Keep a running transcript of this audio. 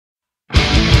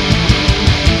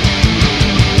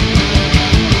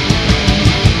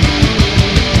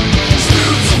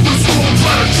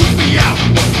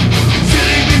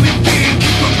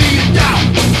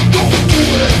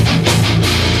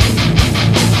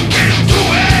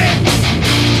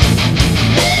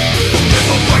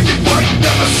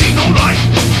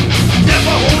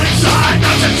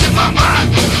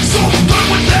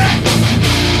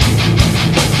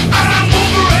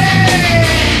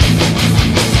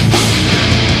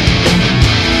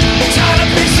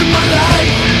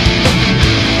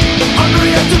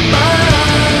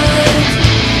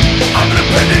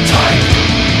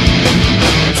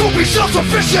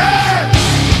self-sufficient.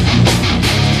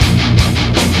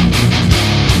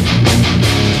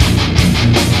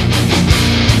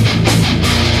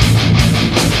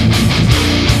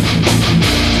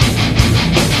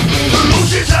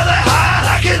 Illusions of the heart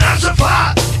I cannot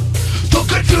survive. The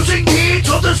confusing needs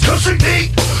of this cursing me.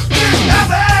 Can't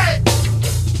have it.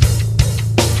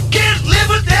 Can't live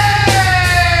with it.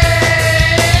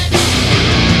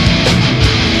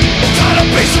 Tired of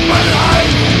basing my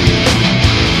life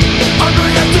on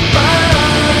reactive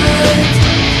mind.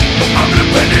 I'm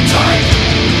dependent time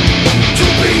to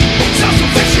be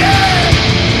self-sufficient.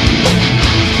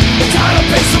 Tired of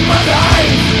basing my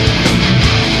life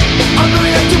on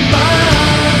reactive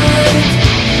mind.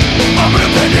 I'm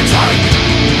dependent time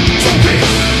to be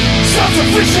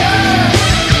self-sufficient.